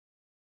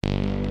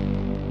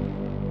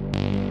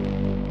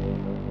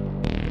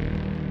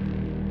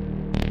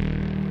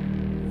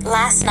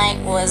last night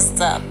was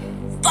the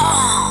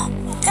bomb.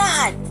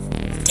 God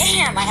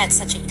damn, I had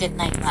such a good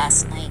night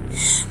last night.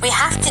 We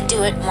have to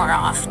do it more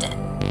often.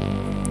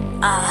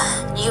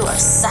 You are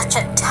such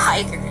a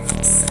tiger,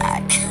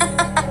 Zach.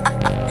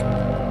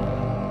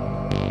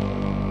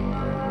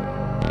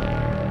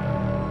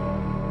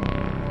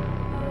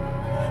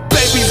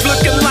 Baby's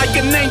looking like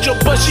an angel,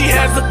 but she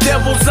has the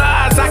devil's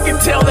eyes. I can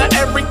tell that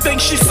everything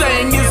she's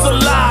saying is a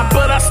lie,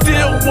 but I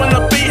still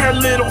wanna be her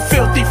little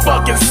filthy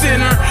fucking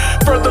sinner,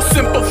 for the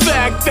simple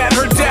fact that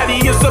her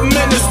daddy is a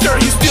minister.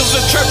 He steals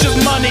the church's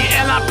money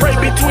and I pray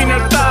between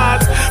her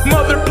thighs.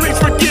 Mother, please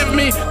forgive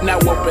me, now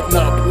open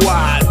up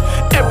wide.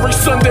 Every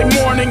Sunday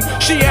morning,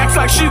 she acts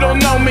like she don't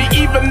know me,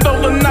 even though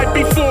the night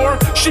before,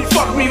 she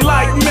fucked me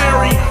like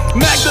Mary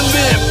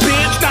Magdalene,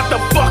 bitch, not the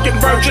fucking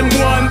virgin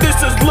one. This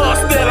is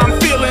lust that I'm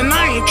feeling,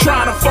 I ain't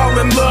trying to fall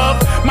in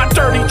love. My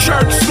dirty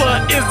church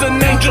slut is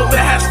an angel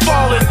that has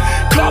fallen,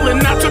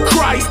 calling out to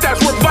Christ as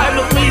we're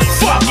violently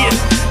fucking.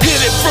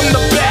 Hit it from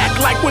the back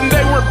like when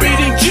they were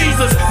beating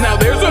Jesus. Now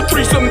there's a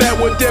threesome that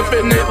would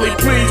definitely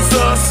please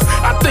us.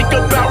 I think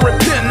about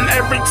repenting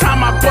every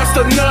time I bust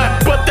a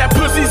nut, but that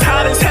pussy's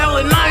hot as hell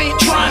and I ain't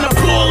trying to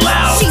pull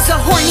out. She's a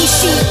horny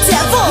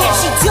she-devil, yeah,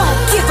 she don't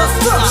give a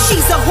fuck.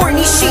 She's a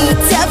horny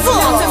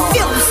she-devil, out to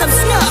film some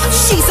snuff.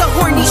 She's a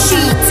horny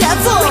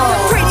she-devil, with a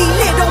pretty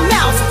little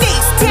mouth,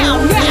 face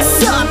down,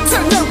 ass up,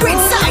 turn her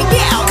inside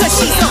out. Cause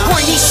she's a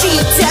horny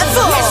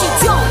she-devil, yeah, she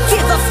don't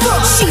give a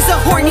fuck. She's a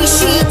horny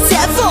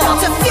she-devil, out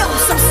to film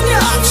some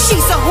snuff.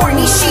 She's a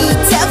horny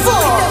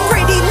she-devil, with a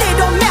pretty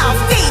little mouth,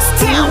 face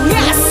down,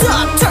 ass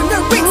up, turn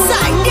her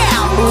inside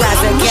out.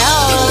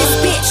 Razakel, this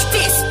bitch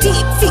fist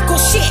deep, fecal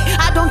shit.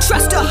 I don't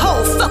trust a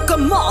hoe, fuck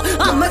 'em all,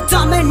 I'm a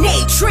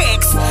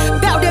dominatrix.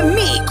 Bow to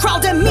me, crawl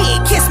to me,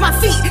 kiss my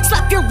feet,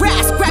 slap your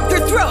ass, grab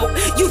your throat.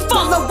 You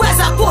follow as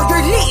I pull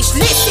your leash.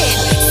 Listen,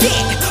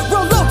 sit,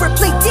 roll over,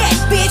 play dead,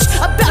 bitch.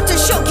 About to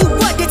show you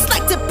what it's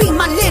like to be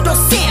my little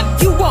Sam.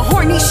 You a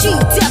horny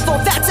she-devil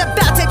that's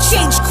about to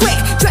change quick.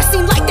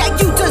 Dressing like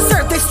that, you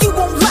deserve this, you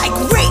won't like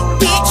rape,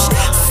 bitch.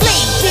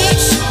 Slave,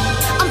 bitch,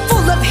 I'm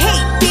full of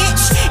hate,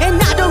 bitch.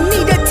 And I don't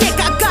need a dick,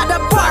 I got a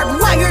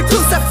barbed wire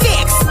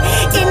crucifix.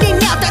 In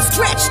and out, that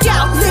stretched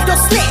out little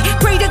slit.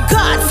 Pray to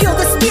God, feel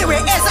the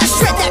spirit as I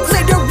shred that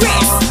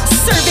clitoris.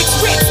 Cervix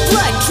rips,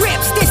 blood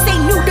drips, this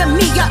ain't new to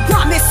me. I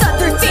promise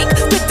other thick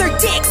with their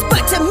dicks,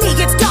 but to me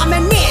it's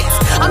dominance.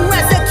 I'm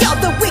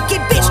Razakel, the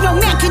wicked bitch, no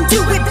man can do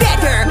it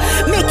better.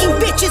 Making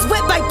bitches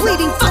wet by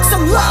bleeding, fuck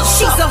some love.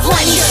 She's a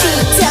horny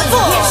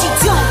she-devil, yeah, she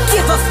don't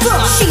give a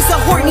fuck. She's a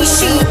horny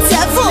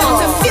she-devil,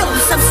 out to film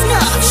some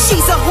snuff.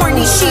 She's a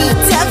horny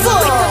she-devil,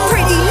 with a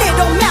pretty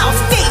little mouth,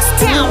 face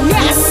down,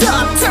 ass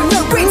up, turn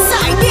her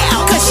inside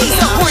out. Cause she's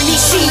a horny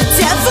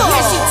she-devil,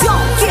 yeah, she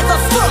don't give a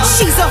fuck.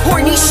 She's a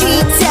horny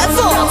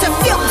she-devil, out to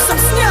film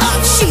some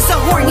snuff. She's a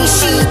horny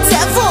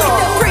she-devil,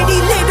 with a pretty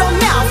little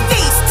mouth,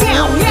 face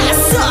down,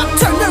 ass up,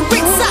 turn her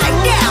inside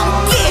out.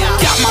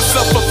 Yeah, Got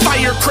myself a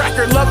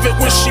firecracker, love it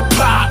when she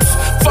pops.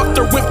 Fucked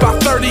her with my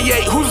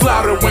 38, who's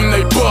louder when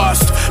they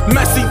bust?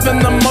 Messy than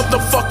the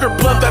motherfucker,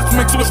 blood that's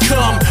mixed with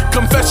cum.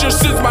 Confess your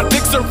sins, my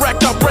dick's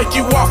erect, I'll break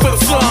you off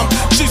with some.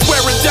 She's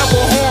wearing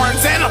devil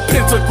horns and a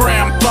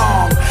pentagram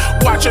thong.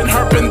 Watching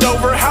her bend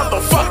over, how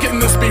the fuck can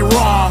this be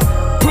wrong?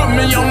 Put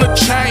me on the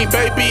chain,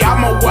 baby,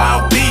 I'm a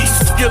wild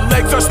beast. Your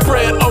legs are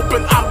spread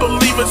open, I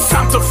believe it's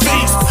time to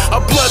feast.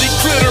 A bloody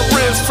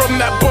clitoris from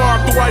that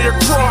barbed wire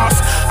cross.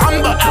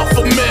 I'm the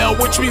alpha male,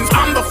 which means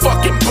I'm the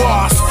fucking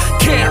boss.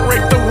 Can't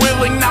rape the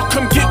willing, now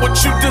come get what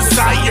you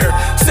desire.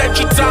 Said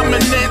you're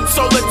dominant,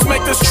 so let's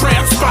make this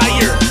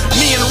transpire.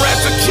 Me and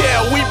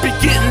Razakel, we be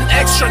getting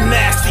extra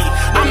nasty.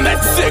 I'm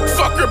that sick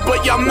fucker,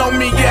 but y'all know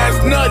me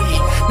as Nutty.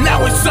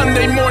 Now it's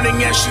Sunday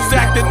morning and she's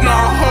acting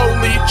all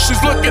holy.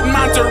 She's looking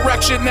my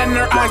direction and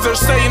her eyes are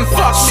saying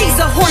fuck me. she's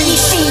a horny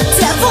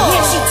she-devil,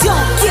 yeah, she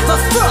don't give a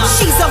fuck.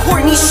 She's a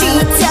horny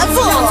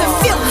she-devil, out to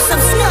film some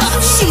snuff.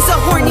 She's a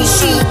horny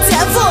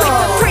she-devil,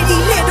 with a pretty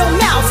little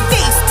mouth,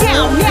 face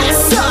down,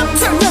 ass up,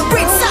 turn her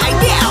inside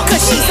out.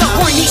 Cause she's a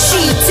horny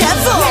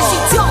she-devil, yeah, she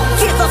don't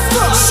give a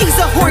fuck. She's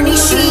a horny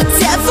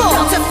she-devil,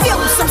 out to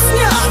film some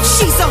snuff.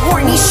 She's a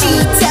horny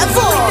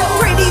she-devil, with a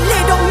pretty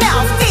little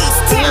mouth, face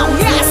down,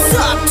 ass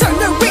up, turn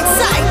her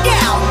inside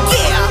out.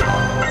 Yeah.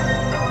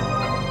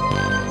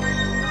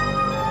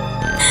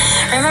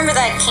 Remember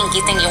that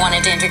kinky thing you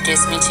wanted to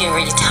introduce me to,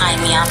 where you tie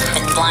me up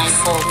and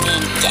blindfold me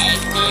and gag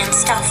me and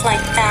stuff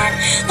like that?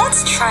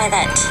 Let's try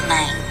that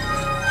tonight.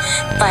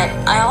 But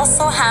I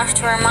also have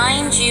to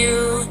remind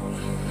you,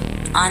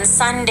 on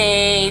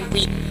Sunday,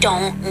 we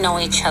don't know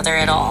each other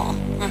at all,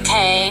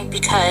 okay?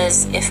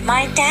 Because if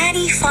my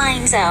daddy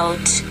finds out,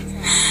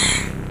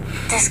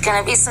 there's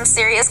gonna be some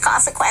serious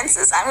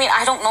consequences. I mean,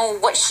 I don't know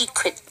what he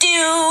could do.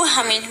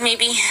 I mean,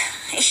 maybe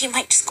he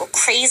might just go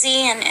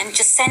crazy and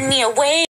just send me away.